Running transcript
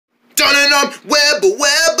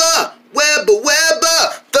Webba,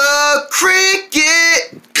 the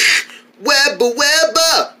cricket. Webba,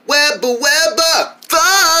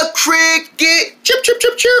 the cricket. Chirp, chirp,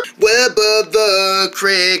 chirp, chirp. Webba the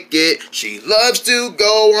cricket. She loves to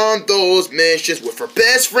go on those missions with her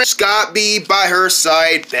best friend Scott B by her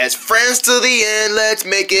side. Best friends to the end, let's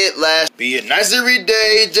make it last. Be it nice every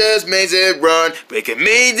day, just makes it run. We can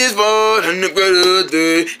make this fun in the better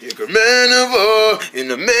day. You can maneuver in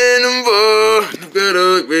the maneuver in the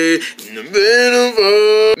better way. In the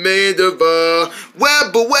maneuver, made the bar.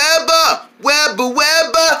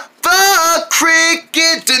 Webba, the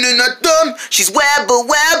cricket. Dun-dun-dun-dun. She's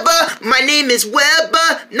Webba. My name is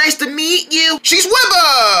Webba. Nice to meet you. She's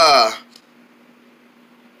Webba.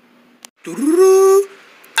 Doo-doo-doo.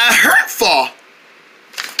 A hurtful.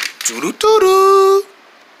 Doo-doo-doo-doo.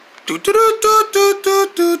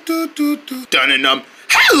 Doo-doo-doo-doo-doo-doo-doo-doo. Dun-dun-dum.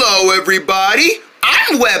 Hello, everybody.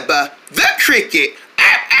 I'm Webba, the cricket.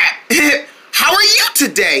 How are you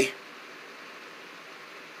today?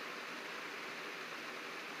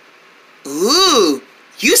 Ooh,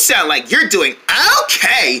 you sound like you're doing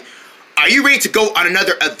okay. Are you ready to go on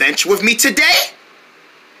another adventure with me today?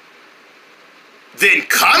 Then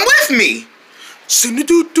come with me.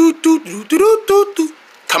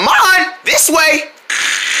 Come on, this way.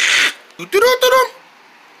 Look,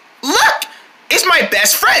 it's my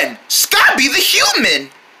best friend, Scotty the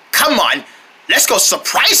human. Come on, let's go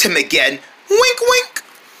surprise him again. Wink, wink.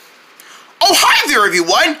 Oh, hi there,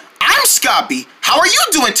 everyone. I'm Scotty. How are you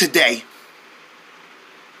doing today?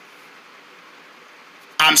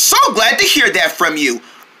 I'm so glad to hear that from you.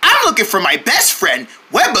 I'm looking for my best friend,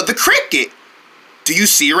 Webba the cricket. Do you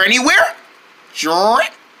see her anywhere?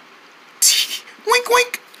 Wink,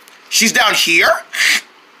 wink. She's down here?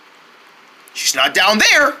 She's not down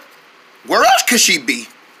there. Where else could she be?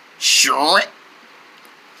 She's right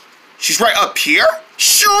up here?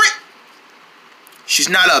 She's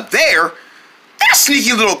not up there. That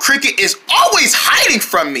sneaky little cricket is always hiding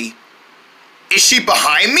from me. Is she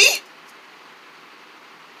behind me?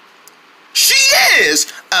 She is!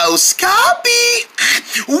 Oh, Scotty!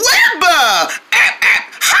 Webba!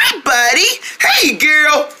 Hi, buddy! Hey,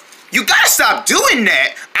 girl! You gotta stop doing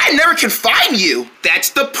that! I never can find you!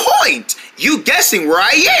 That's the point! You guessing where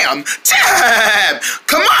I am! Damn!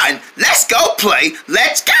 Come on! Let's go play!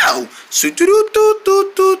 Let's go! So,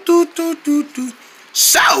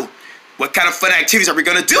 what kind of fun activities are we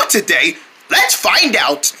gonna do today? Let's find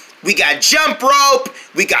out! We got jump rope,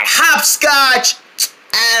 we got hopscotch,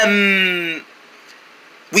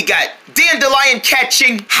 we got dandelion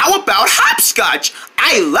catching. How about hopscotch?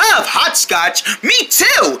 I love hopscotch. Me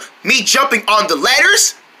too. Me jumping on the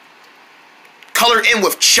letters. Colored in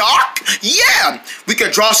with chalk. Yeah. We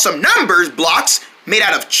could draw some numbers blocks made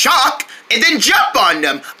out of chalk and then jump on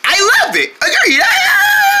them. I love it. Agreed.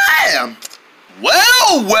 I am.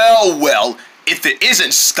 Well. If it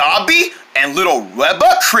isn't Scobby and little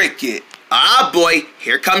Webba cricket. Ah, boy.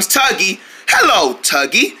 Here comes Tuggy. Hello,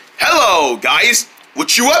 Tuggy. Hello, guys.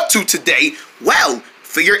 What you up to today? Well,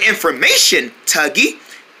 for your information, Tuggy,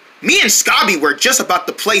 me and Scobby were just about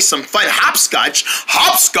to play some fun hopscotch.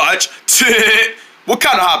 Hopscotch? What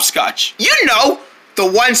kind of hopscotch? You know, the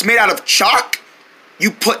ones made out of chalk.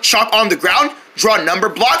 You put chalk on the ground, draw number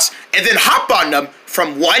blocks, and then hop on them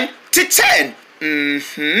from 1 to 10.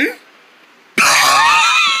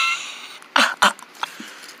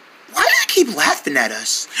 Why does he keep laughing at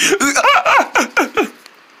us?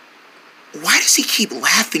 Why does he keep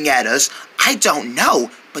laughing at us? I don't know,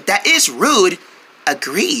 but that is rude.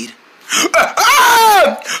 Agreed.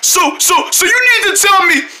 So you need to tell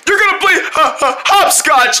me you're gonna play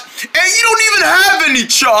hopscotch and you don't even have any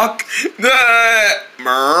chalk.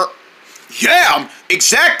 Yeah,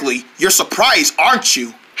 exactly. You're surprised, aren't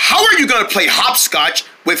you? How are you gonna play hopscotch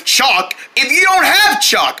with chalk if you don't have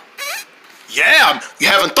chalk? Yeah, you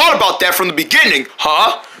haven't thought about that from the beginning,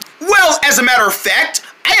 huh? Well, as a matter of fact,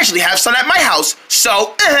 I actually have some at my house,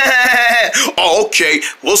 so oh, okay,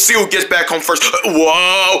 we'll see who gets back home first.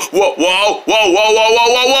 Whoa.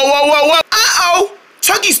 Uh-oh,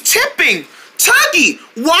 Tuggy's tipping. Tuggy,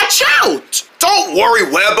 watch out. Don't worry,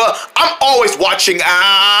 Webba, I'm always watching. Bang!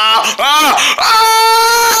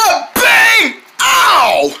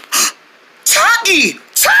 Ow! Tuggy!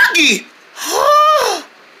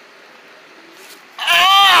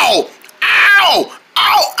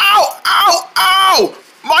 Ow!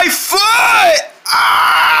 My foot!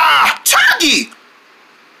 Tuggy!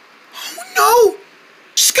 Oh no!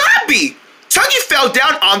 Scobby! Tuggy fell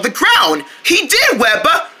down on the ground. He did,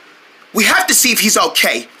 Webba. We have to see if he's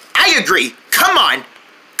okay. I agree. Come on.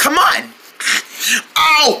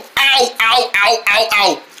 Ow!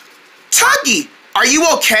 Tuggy, are you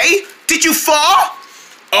okay? Did you fall?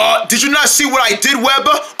 Did you not see what I did,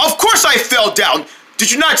 Webber? Of course I fell down.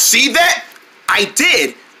 Did you not see that? I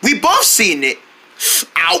did. We both seen it.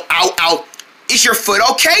 Ow, ow, ow. Is your foot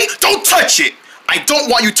okay? Don't touch it. I don't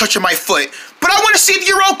want you touching my foot, but I want to see if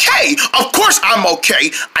you're okay. Of course I'm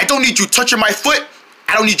okay. I don't need you touching my foot.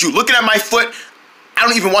 I don't need you looking at my foot. I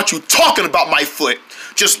don't even want you talking about my foot.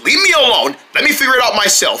 Just leave me alone. Let me figure it out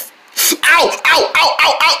myself. Ow, ow, ow,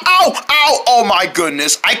 ow, ow, ow, ow. Oh my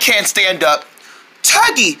goodness, I can't stand up.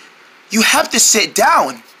 Tuggy, you have to sit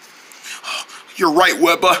down. You're right,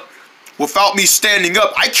 Webber. Without me standing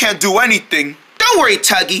up, I can't do anything. Don't worry,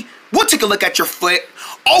 Tuggy. We'll take a look at your foot.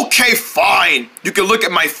 Okay, fine. You can look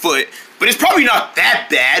at my foot, but it's probably not that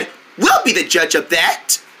bad. We'll be the judge of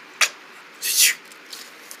that.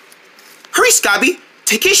 Hurry, Scobby.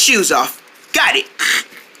 Take his shoes off. Got it.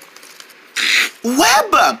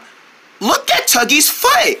 Webber, look at Tuggy's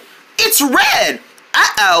foot. It's red.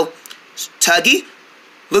 Uh-oh. Tuggy,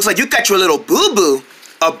 looks like you got your little boo-boo.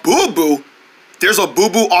 A boo-boo? There's a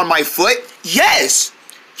boo-boo on my foot? Yes.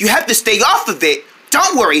 You have to stay off of it.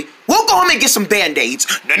 Don't worry. We'll go home and get some Band-Aids.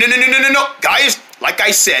 No. Guys, like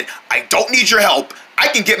I said, I don't need your help. I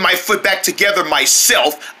can get my foot back together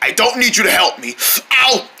myself. I don't need you to help me.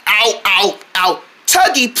 Ow, ow, ow, ow.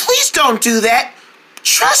 Tuggy, please don't do that.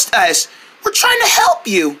 Trust us. We're trying to help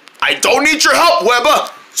you. I don't need your help, Webber.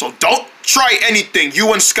 So don't try anything,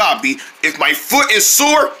 you and Scobby. If my foot is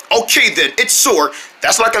sore, okay then, it's sore.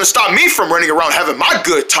 That's not gonna stop me from running around having my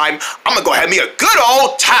good time. I'm gonna go have me a good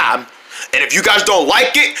old time. And if you guys don't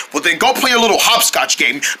like it, well then go play your little hopscotch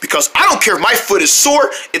game, because I don't care if my foot is sore,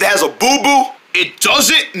 if it has a boo-boo, it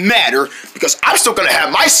doesn't matter, because I'm still gonna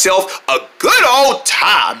have myself a good old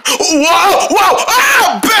time. Whoa, whoa,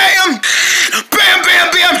 ah, bam! Bam,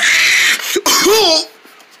 bam, bam! Ooh,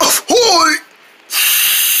 ooh.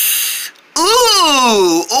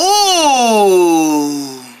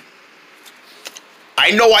 I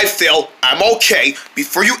know I fell. I'm okay.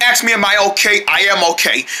 Before you ask me am I okay, I am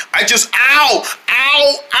okay. I just, ow,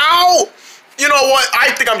 ow, ow. You know what?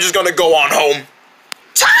 I think I'm just gonna go on home.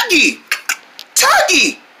 Tuggy!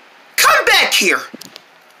 Tuggy! Come back here.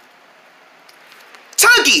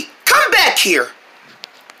 Tuggy, come back here.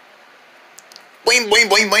 Boing, boing,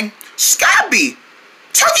 boing, boing. Scobby!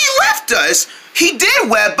 Tuggy left us. He did,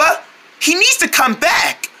 Webber. He needs to come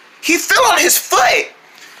back. He fell on his foot,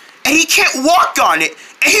 and he can't walk on it,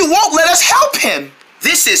 and he won't let us help him.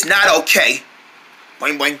 This is not okay.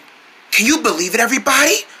 Boing, boing. Can you believe it,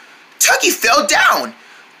 everybody? Tuggy fell down,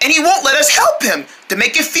 and he won't let us help him to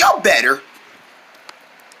make it feel better.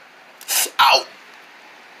 Ow.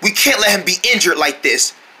 We can't let him be injured like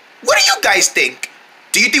this. What do you guys think?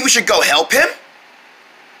 Do you think we should go help him?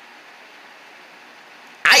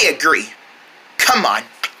 I agree. Come on.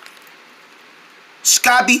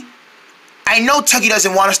 Scobby, I know Tuggy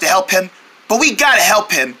doesn't want us to help him, but we gotta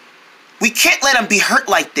help him. We can't let him be hurt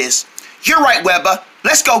like this. You're right, Webber.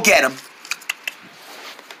 Let's go get him.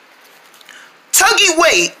 Tuggy,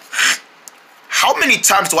 wait. How many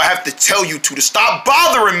times do I have to tell you two to stop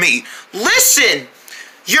bothering me? Listen,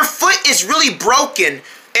 your foot is really broken,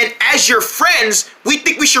 and as your friends, we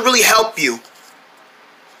think we should really help you.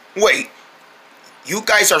 Wait. You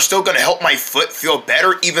guys are still gonna help my foot feel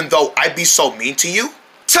better even though I be so mean to you?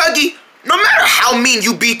 Tuggy, no matter how mean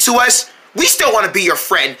you be to us, we still want to be your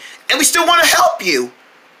friend, and we still want to help you.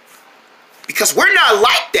 Because we're not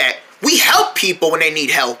like that. We help people when they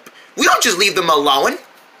need help. We don't just leave them alone.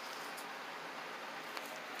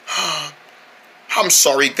 I'm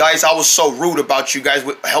sorry, guys. I was so rude about you guys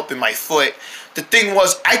with helping my foot. The thing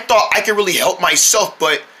was, I thought I could really help myself,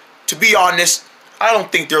 but to be honest, I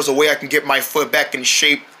don't think there's a way I can get my foot back in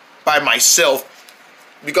shape by myself,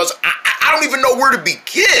 because I don't even know where to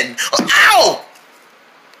begin. Ow!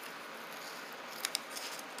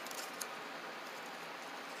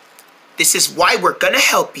 This is why we're gonna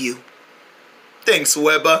help you. Thanks,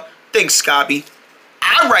 Webber. Thanks, Scobby.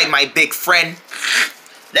 All right, my big friend.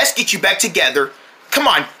 Let's get you back together. Come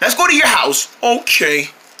on, let's go to your house.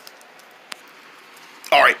 Okay.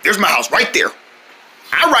 All right, there's my house right there.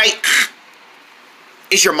 All right.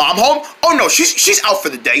 Is your mom home? Oh no, she's out for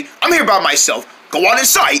the day. I'm here by myself. Go on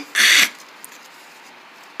inside.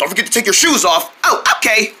 Don't forget to take your shoes off. Oh,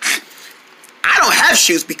 okay. I don't have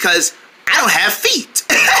shoes because I don't have feet.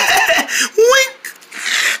 Wink.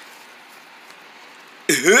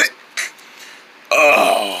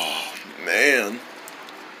 Oh, man.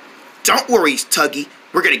 Don't worry, Tuggy.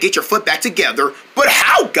 We're gonna get your foot back together. But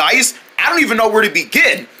how, guys? I don't even know where to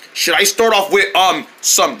begin. Should I start off with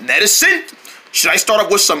some medicine? Should I start off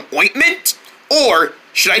with some ointment? Or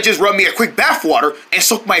Should I just rub me a quick bath water and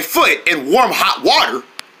soak my foot in warm hot water?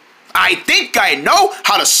 I think I know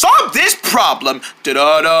how to solve this problem.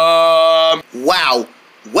 Da-da-da! Wow,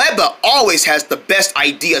 Webba always has the best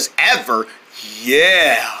ideas ever.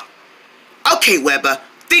 Yeah. Okay, Webba,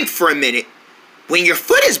 think for a minute. When your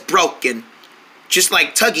foot is broken, just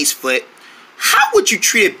like Tuggy's foot, how would you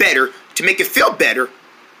treat it better to make it feel better?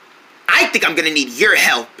 I think I'm gonna need your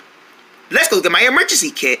help. Let's go look at my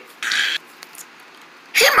emergency kit.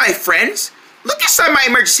 Hey, my friends, look inside my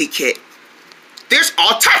emergency kit. There's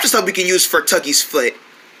all types of stuff we can use for Tuggy's foot.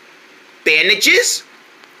 Bandages,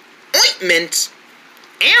 ointment,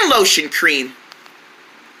 and lotion cream.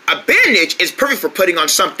 A bandage is perfect for putting on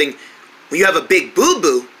something when you have a big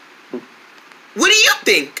boo-boo. What do you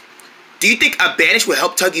think? Do you think a bandage will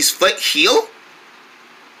help Tuggy's foot heal?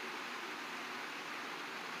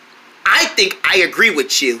 I think I agree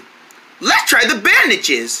with you. Let's try the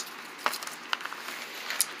bandages.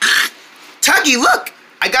 Tuggy, look,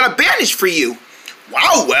 I got a bandage for you.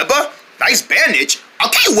 Wow, Webba, nice bandage.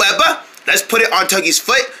 Okay, Webba, let's put it on Tuggy's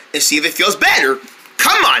foot and see if it feels better.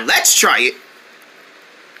 Come on, let's try it.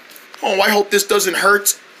 Oh, I hope this doesn't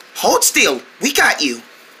hurt. Hold still, we got you.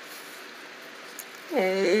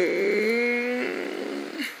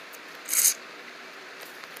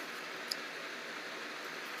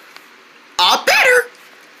 All better.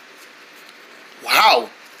 Wow.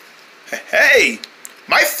 Hey,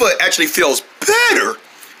 my foot actually feels better.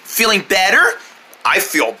 Feeling better? I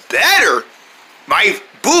feel better. My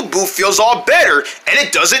boo-boo feels all better, and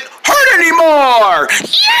it doesn't hurt anymore.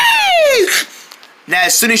 Yay! Now,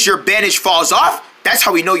 as soon as your bandage falls off, that's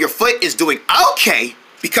how we know your foot is doing okay,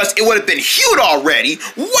 because it would have been healed already.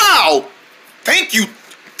 Wow! Thank you,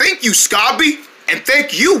 Scobby, and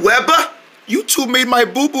thank you, Webba. You two made my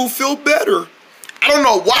boo-boo feel better. I don't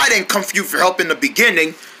know why I didn't come for you for help in the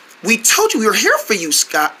beginning. We told you we were here for you,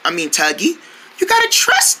 Tuggy. You gotta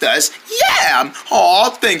trust us. Yeah. Aw,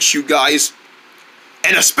 thanks, you guys.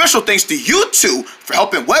 And a special thanks to you two for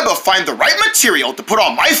helping Webba find the right material to put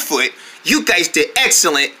on my foot. You guys did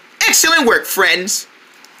excellent work, friends.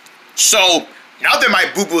 So, now that my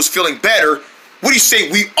boo-boo is feeling better, what do you say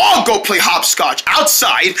we all go play hopscotch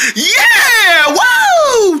outside? Yeah!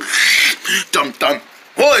 Woo! Dum-dum.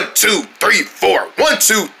 1, 2, 3, 4. 1,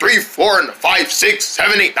 2, 3, 4, and 5, 6,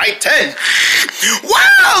 7, 8, 9, 10.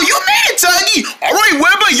 Wow, you made it, Tuggy. All right,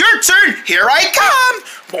 Webba, your turn. Here I come.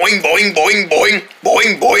 Boing, boing, boing, boing,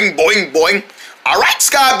 boing, boing, boing, boing. All right,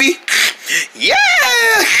 Scobby.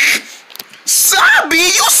 Yeah.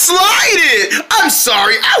 Scobby, you slided. I'm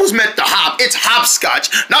sorry, I was meant to hop. It's hopscotch,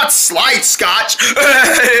 not slide scotch.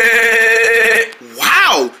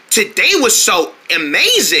 Wow, today was so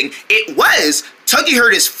amazing. It was. Tuggy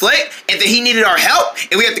hurt his foot, and then he needed our help,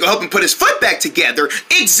 and we have to go help him put his foot back together.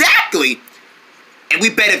 Exactly. And we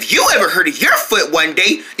bet if you ever hurt your foot one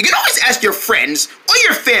day, you can always ask your friends or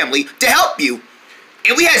your family to help you.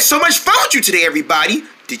 And we had so much fun with you today, everybody.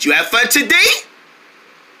 Did you have fun today?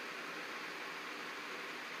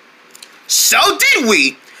 So did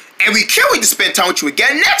we. And we can't wait to spend time with you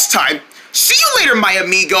again next time. See you later, my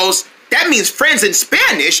amigos. That means friends in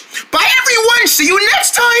Spanish. Bye, everyone. See you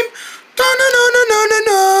next time.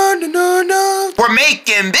 We're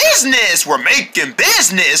making business. We're making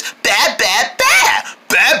business. Bad, bad, bad.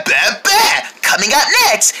 Bad, bad, bad. Coming up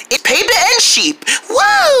next, it's Paper and Sheep.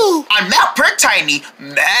 Woo! On Mount Tiny.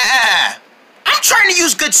 Meh. I'm trying to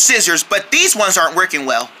use good scissors, but these ones aren't working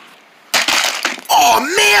well. Oh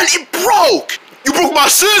man, it broke! You broke my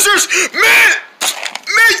scissors? Man,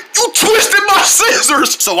 you twisted my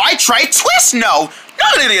scissors! So I tried Twist No.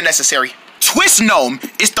 Not really necessary. Twist Gnome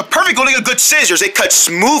is the perfect holding of good scissors. It cuts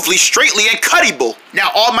smoothly, straightly, and cuttable. Now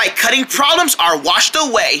all my cutting problems are washed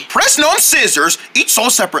away. Press Gnome scissors, each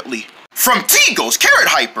sold separately. From Teagles Carrot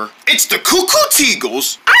Hyper, it's the Cuckoo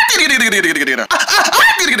Teagles.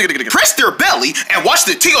 Press their belly and watch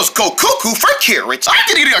the Teagles go cuckoo for carrots.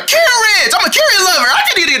 Carrots! I'm a carrot lover.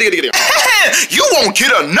 You won't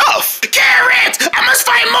get enough. Carrots! I must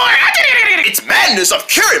find more. It's madness of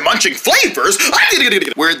carrot munching flavors.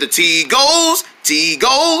 We're the Teagles,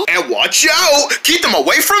 and watch out. Keep them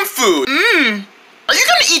away from food. Are you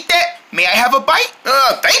gonna eat that? May I have a bite?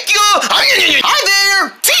 Thank you! Hi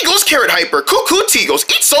there! Teagles Carrot Hyper, Cuckoo Teagles,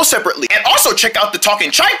 each sold separately. And also check out the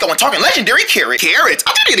Talking Chico and Talking Legendary Carrots.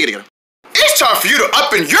 It's time for you to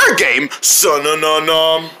up in your game,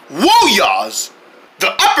 son-a-na-nam. Woo-yas!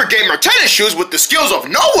 The upper gamer tennis shoes with the skills of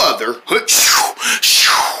no other.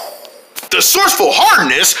 The sourceful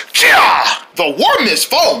hardness, the warmest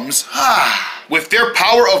foams. With their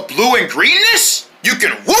power of blue and greenness, you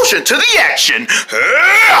can whoosh into the action.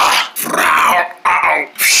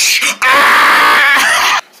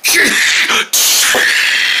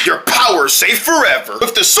 Your power is safe forever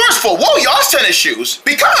with the source for Woyos tennis shoes.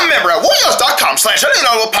 Become a member at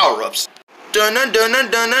woyos.com/undownloadable power-ups.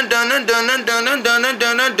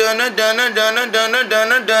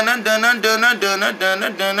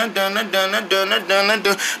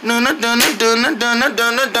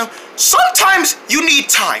 Sometimes you need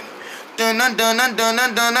time,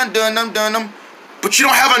 but you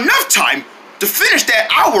don't have enough time to finish that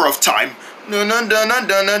hour of time. But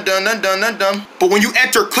when you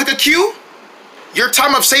enter Click-a-Q, your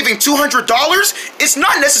time of saving $200 is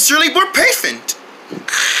not necessarily more patient.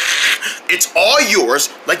 It's all yours,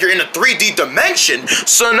 like you're in a 3D dimension.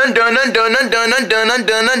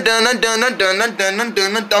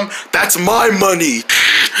 That's my money.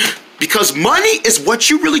 Because money is what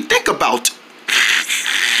you really think about.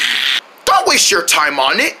 Don't waste your time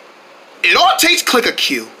on it. It all takes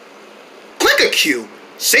Click-a-Q. Click-a-Q.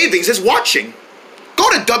 Savings is watching. Go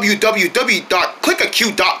to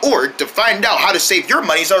www.clickaQ.org to find out how to save your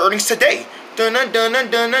money's earnings today.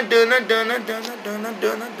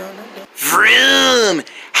 Vroom!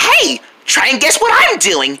 Hey, try and guess what I'm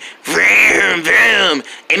doing. Vroom, vroom.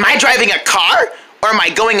 Am I driving a car or am I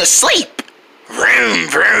going asleep? Vroom,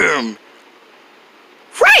 vroom.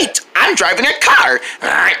 Right, I'm driving a car.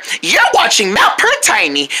 You're watching Meltper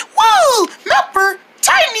Tiny. Whoa, Meltper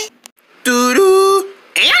Tiny. Doo-doo,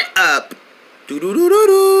 and up.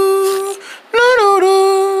 Doo-doo-doo-doo-doo.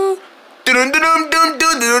 No-no-no.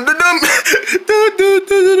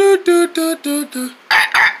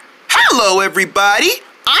 Hello, everybody.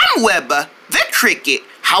 I'm Webba, the cricket.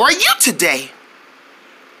 How are you today?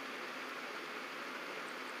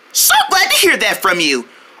 So glad to hear that from you.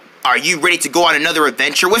 Are you ready to go on another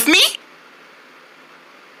adventure with me?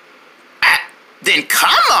 Then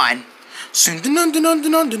come on.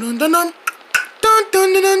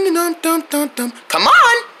 Come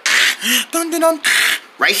on.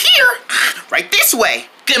 Right here. Right this way.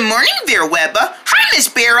 Good morning there, Webba. Hi, Miss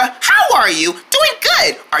Bera. How are you? Doing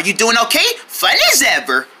good. Are you doing okay? Fun as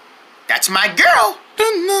ever. That's my girl.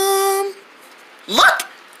 Look,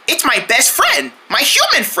 it's my best friend, my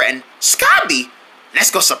human friend, Scobby.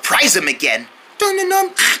 Let's go surprise him again.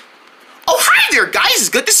 Oh, hi there, guys. It's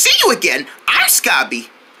good to see you again. I'm Scobby.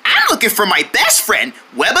 I'm looking for my best friend,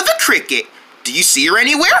 Webba the cricket. Do you see her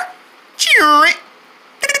anywhere?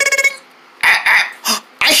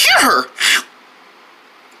 I hear her.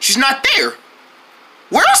 She's not there.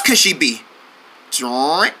 Where else could she be?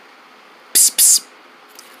 Psst, psst.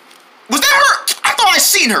 Was that her? I thought I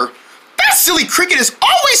seen her. That silly cricket is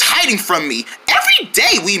always hiding from me. Every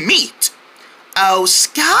day we meet. Oh,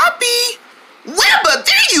 Scobby. Webba,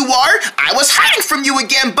 there you are. I was hiding from you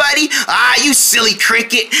again, buddy. Ah, you silly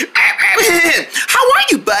cricket. How are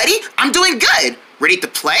you, buddy? I'm doing good. Ready to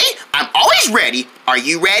play? I'm always ready. Are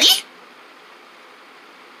you ready?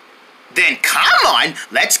 Then come on,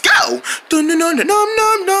 let's go.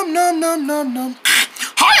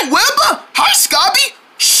 Hi, Webba. Hi, Scobby.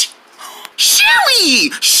 Shh.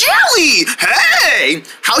 Shelly! Hey!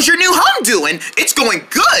 How's your new home doing? It's going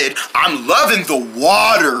good. I'm loving the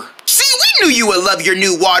water. See, we knew you would love your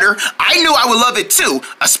new water. I knew I would love it too.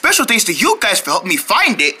 A special thanks to you guys for helping me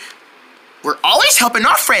find it. We're always helping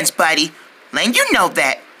our friends, buddy. Letting you know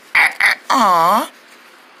that. Aww.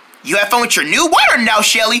 You have fun with your new water now,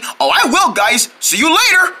 Shelly. Oh, I will, guys. See you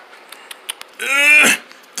later.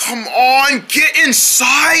 Come on, get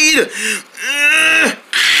inside.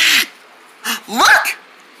 Look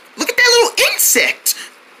at that little insect.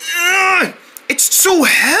 It's too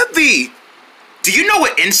heavy. Do you know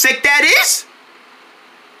what insect that is?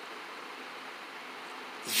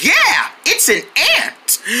 Yeah, it's an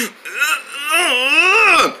ant.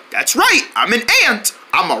 That's right, I'm an ant.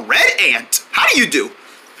 I'm a red ant. How do you do?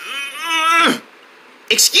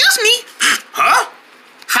 Excuse me? Huh?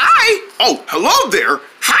 Hi. Oh, hello there.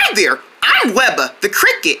 Hi there. I'm Webba, the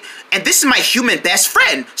cricket, and this is my human best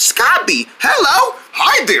friend, Scobby. Hello.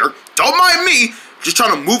 Hi there. Don't mind me. Just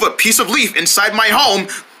trying to move a piece of leaf inside my home.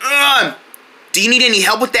 Do you need any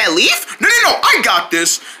help with that leaf? No, I got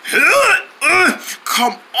this.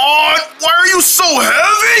 Come on. Why are you so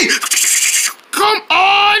heavy? Come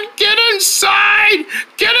on. Get inside.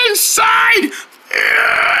 Get inside.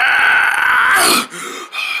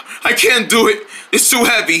 I can't do it. It's too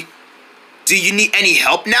heavy. Do you need any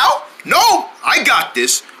help now? No, I got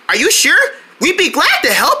this. Are you sure? We'd be glad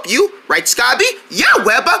to help you. Right, Scobby? Yeah,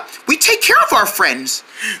 Webba. We take care of our friends.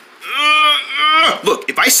 Look,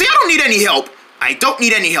 if I say I don't need any help, I don't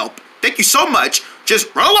need any help. Thank you so much.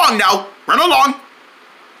 Just run along now. Run along.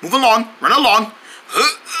 Move along. Run along.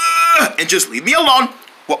 And just leave me alone.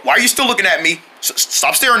 Why are you still looking at me?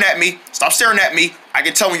 Stop staring at me. Stop staring at me. I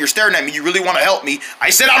can tell when you're staring at me, you really want to help me. I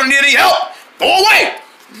said I don't need any help. Go away.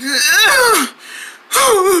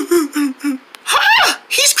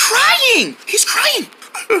 He's crying. He's crying.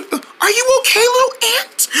 Are you okay, little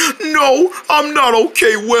ant? No, I'm not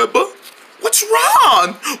okay, Webber. What's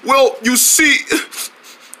wrong? Well, you see,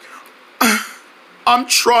 I'm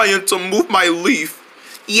trying to move my leaf.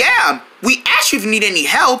 Yeah, we asked you if you need any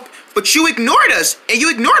help, but you ignored us, and you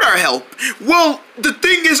ignored our help. Well, the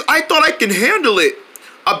thing is, I thought I can handle it.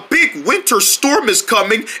 A big winter storm is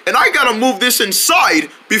coming, and I gotta move this inside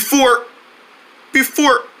before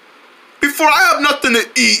I have nothing to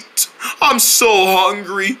eat. I'm so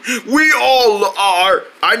hungry. We all are.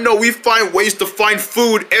 I know we find ways to find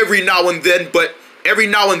food every now and then, but every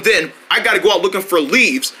now and then, I gotta go out looking for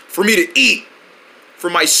leaves for me to eat for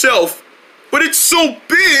myself. But it's so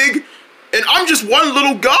big, and I'm just one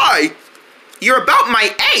little guy. You're about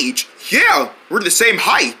my age. Yeah, we're the same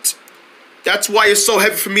height. That's why it's so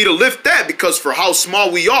heavy for me to lift that, because for how small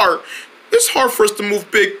we are, it's hard for us to move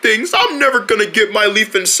big things. I'm never gonna get my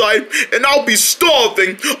leaf inside, and I'll be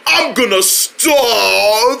starving. I'm gonna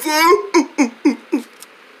starve.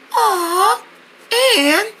 Aw,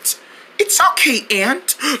 Ant. It's okay,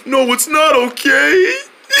 Ant. No, it's not okay.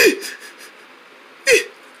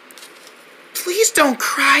 Please don't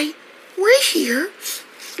cry. We're here.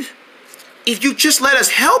 If you just let us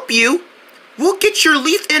help you, we'll get your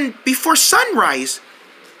leaf in before sunrise.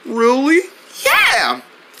 Really? Yeah.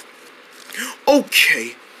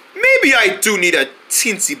 Okay, maybe I do need a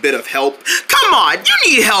teensy bit of help. Come on, you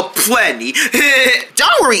need help plenty.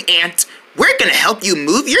 Don't worry, Ant. We're gonna help you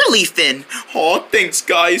move your leaf in. Aw, thanks,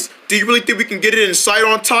 guys. Do you really think we can get it inside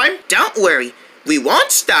on time? Don't worry. We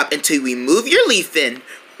won't stop until we move your leaf in.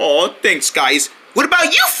 Aw, thanks, guys. What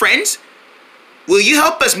about you, friends? Will you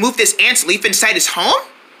help us move this ant's leaf inside his home?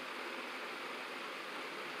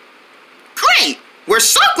 Great! We're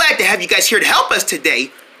so glad to have you guys here to help us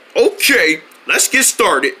today. Okay, let's get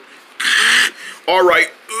started. All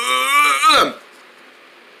right.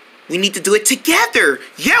 We need to do it together.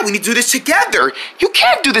 Yeah, we need to do this together. You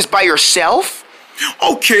can't do this by yourself.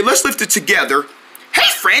 Okay, let's lift it together. Hey,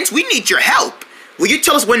 friends, we need your help. Will you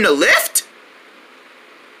tell us when to lift?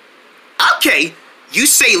 Okay, you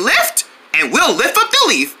say lift, and we'll lift up the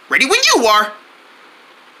leaf. Ready when you are.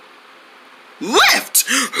 Lift!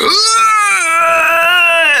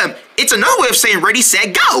 It's another way of saying ready,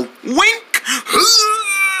 set, go. Wink!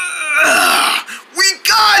 We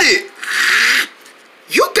got it!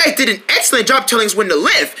 You guys did an excellent job telling us when to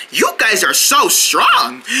lift. You guys are so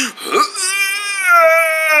strong.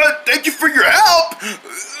 Thank you for your help.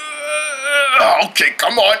 Okay,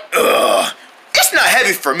 come on. It's not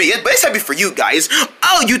heavy for me, but it's heavy for you guys.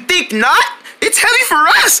 Oh, you think not? It's heavy for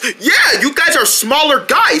us. Yeah, you guys are smaller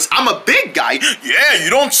guys. I'm a big guy. Yeah, you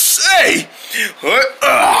don't say.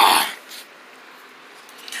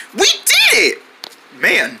 We did it.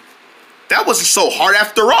 Man, that wasn't so hard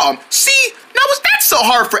after all. See, now was that so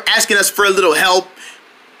hard for asking us for a little help?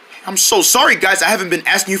 I'm so sorry, guys. I haven't been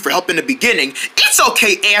asking you for help in the beginning. It's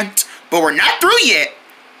okay, Ant, but we're not through yet,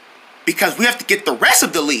 because we have to get the rest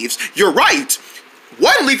of the leaves. You're right.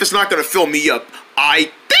 One leaf is not going to fill me up.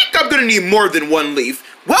 I think I'm going to need more than one leaf.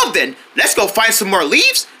 Well then, let's go find some more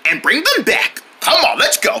leaves and bring them back. Come on,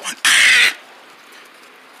 let's go.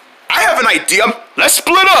 I have an idea. Let's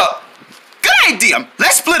split up. Good idea.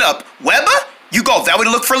 Let's split up. Webber, you go that way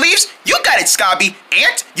to look for leaves. You got it, Scobby.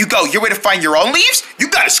 Ant, you go your way to find your own leaves. You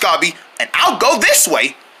got it, Scobby. And I'll go this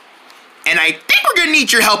way. And I think we're going to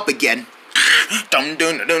need your help again.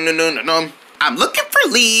 I'm looking for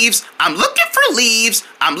leaves. I'm looking for leaves.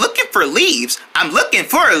 I'm looking for leaves. I'm looking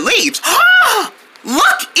for leaves.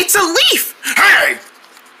 Look, it's a leaf. Hey,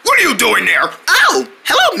 what are you doing there? Oh,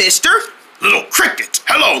 hello, mister. Little cricket,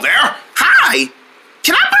 hello there. Hi.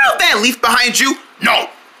 Can I put that leaf behind you? No,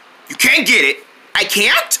 you can't get it. I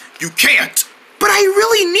can't? You can't. But I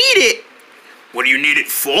really need it. What do you need it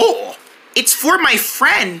for? It's for my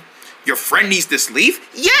friend. Your friend needs this leaf?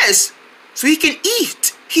 Yes, so he can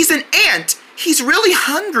eat. He's an ant. He's really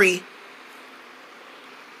hungry.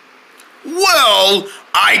 Well,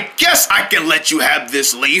 I guess I can let you have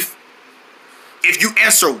this leaf. If you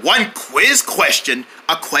answer one quiz question.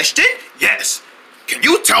 A question? Yes. Can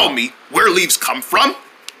you tell me where leaves come from?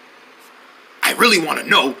 I really want to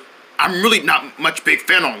know. I'm really not much big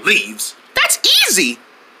fan on leaves. That's easy.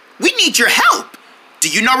 We need your help. Do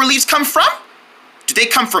you know where leaves come from? Do they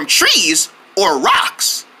come from trees or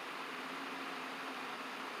rocks?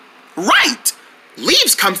 Right.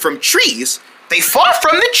 Leaves come from trees. They fall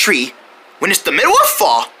from the tree when it's the middle of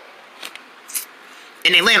fall,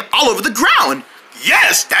 and they land all over the ground.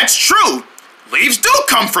 Yes, that's true. leaves do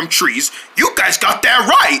come from trees. You guys got that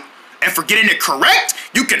right. And for getting it correct,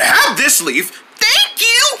 you can have this leaf. Thank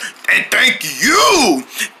you! And thank you!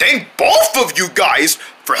 Thank both of you guys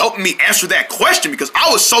for helping me answer that question because I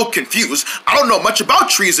was so confused. I don't know much about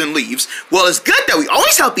trees and leaves. Well, it's good that we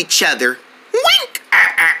always help each other. Wink!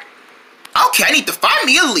 Okay, I need to find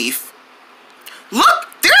me a leaf. Look,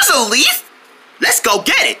 there's a leaf. Let's go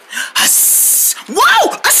get it.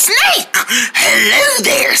 Whoa, a snake! Hello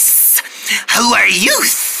there. Who are you?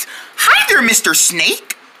 Hi there, Mr.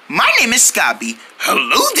 Snake. My name is Scobby.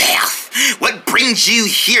 Hello there. What brings you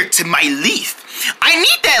here to my leaf? I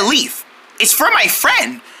need that leaf. It's for my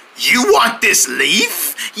friend. You want this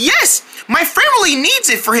leaf? Yes, my friend really needs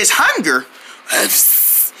it for his hunger.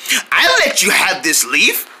 I'll let you have this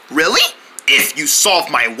leaf. Really? If you solve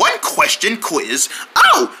my one question quiz.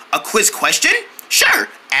 Oh, a quiz question? Sure,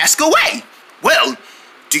 ask away. Well,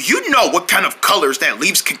 do you know what kind of colors that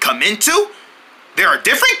leaves can come into? There are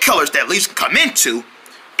different colors that leaves can come into.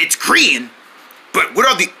 It's green. But what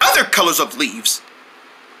are the other colors of leaves?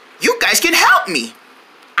 You guys can help me.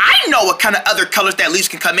 I know what kind of other colors that leaves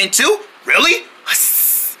can come into. Really?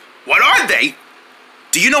 What are they?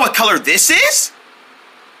 Do you know what color this is?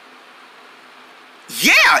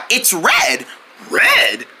 Yeah, it's red.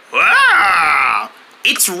 Red? Ah,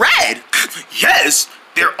 it's red. Yes,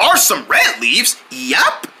 there are some red leaves.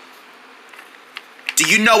 Yup. Do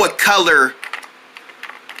you know what color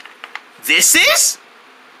this is?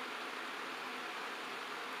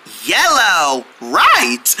 Yellow,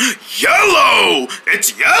 right. Yellow,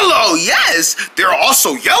 it's yellow, yes. There are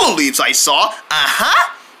also yellow leaves I saw.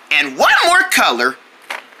 Uh-huh. And one more color.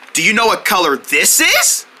 Do you know what color this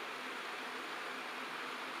is?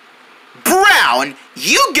 Brown,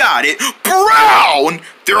 you got it, brown.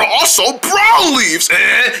 There are also brown leaves.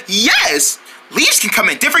 Yes, leaves can come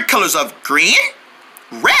in different colors of green,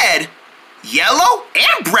 red, yellow,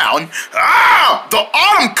 and brown. Ah, the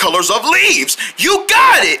autumn colors of leaves. You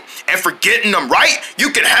got it. And for getting them right,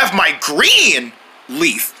 you can have my green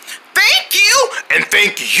leaf. Thank you. And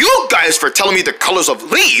thank you guys for telling me the colors of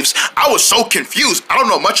leaves. I was so confused. I don't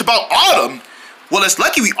know much about autumn. Well, it's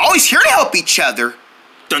lucky we always here to help each other.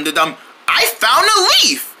 Dun dun dun. I found a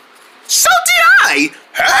leaf. So did I.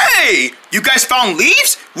 Hey, you guys found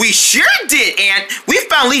leaves? We sure did, and we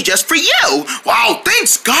found leaves just for you. Wow,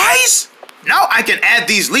 thanks, guys. Now I can add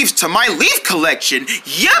these leaves to my leaf collection.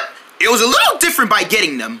 Yep, it was a little different by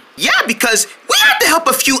getting them. Yeah, because we had to help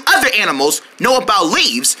a few other animals know about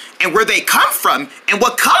leaves and where they come from and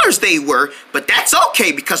what colors they were. But that's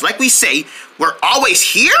okay because like we say, we're always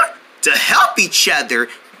here to help each other.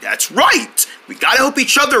 That's right. We gotta help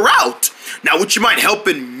each other out. Now, would you mind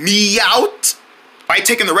helping me out by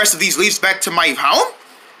taking the rest of these leaves back to my home?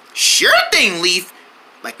 Sure thing, Leaf.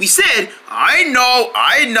 Like we said, I know,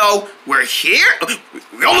 we're here.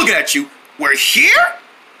 We're all looking at you. We're here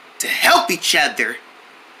to help each other.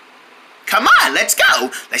 Come on, let's go.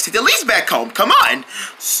 Let's take the leaves back home. Come on.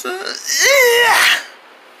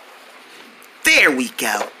 There we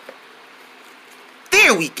go.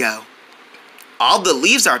 There we go. All the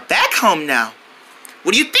leaves are back home now.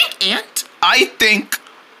 What do you think, Ant? I think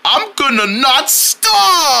I'm gonna not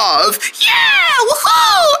starve. Yeah,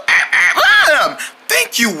 woohoo!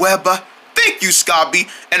 Thank you, Webba. Thank you, Scobby.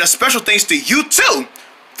 And a special thanks to you, too,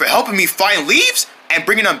 for helping me find leaves and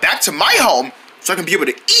bringing them back to my home so I can be able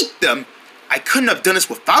to eat them. I couldn't have done this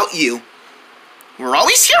without you. We're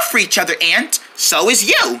always here for each other, Ant. So is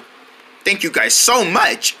you. Thank you guys so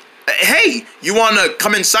much. Hey, you wanna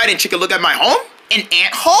come inside and take a look at my home? An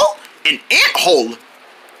ant hole? An ant hole.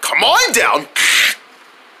 Come on down.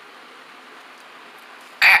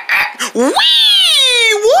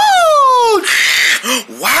 Wee! Woo!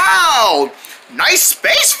 Wow! Nice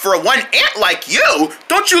space for one ant like you.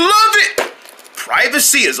 Don't you love it?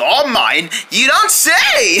 Privacy is all mine. You don't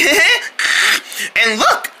say. And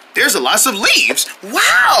look, there's a lot of leaves.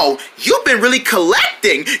 Wow, you've been really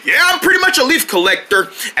collecting. Yeah, I'm pretty much a leaf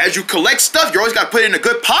collector. As you collect stuff, you always gotta put it in a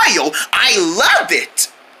good pile. I love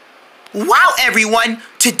it. Wow, everyone,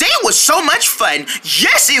 today was so much fun.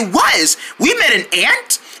 Yes, it was. We met an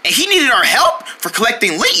ant, and he needed our help for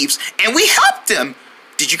collecting leaves, and we helped him.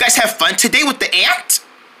 Did you guys have fun today with the ant?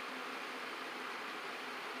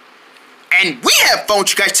 And we have fun with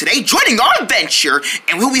you guys today joining our adventure,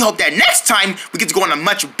 and we hope that next time we get to go on a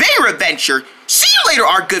much bigger adventure. See you later,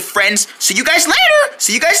 our good friends. See you guys later.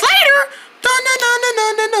 See you guys later.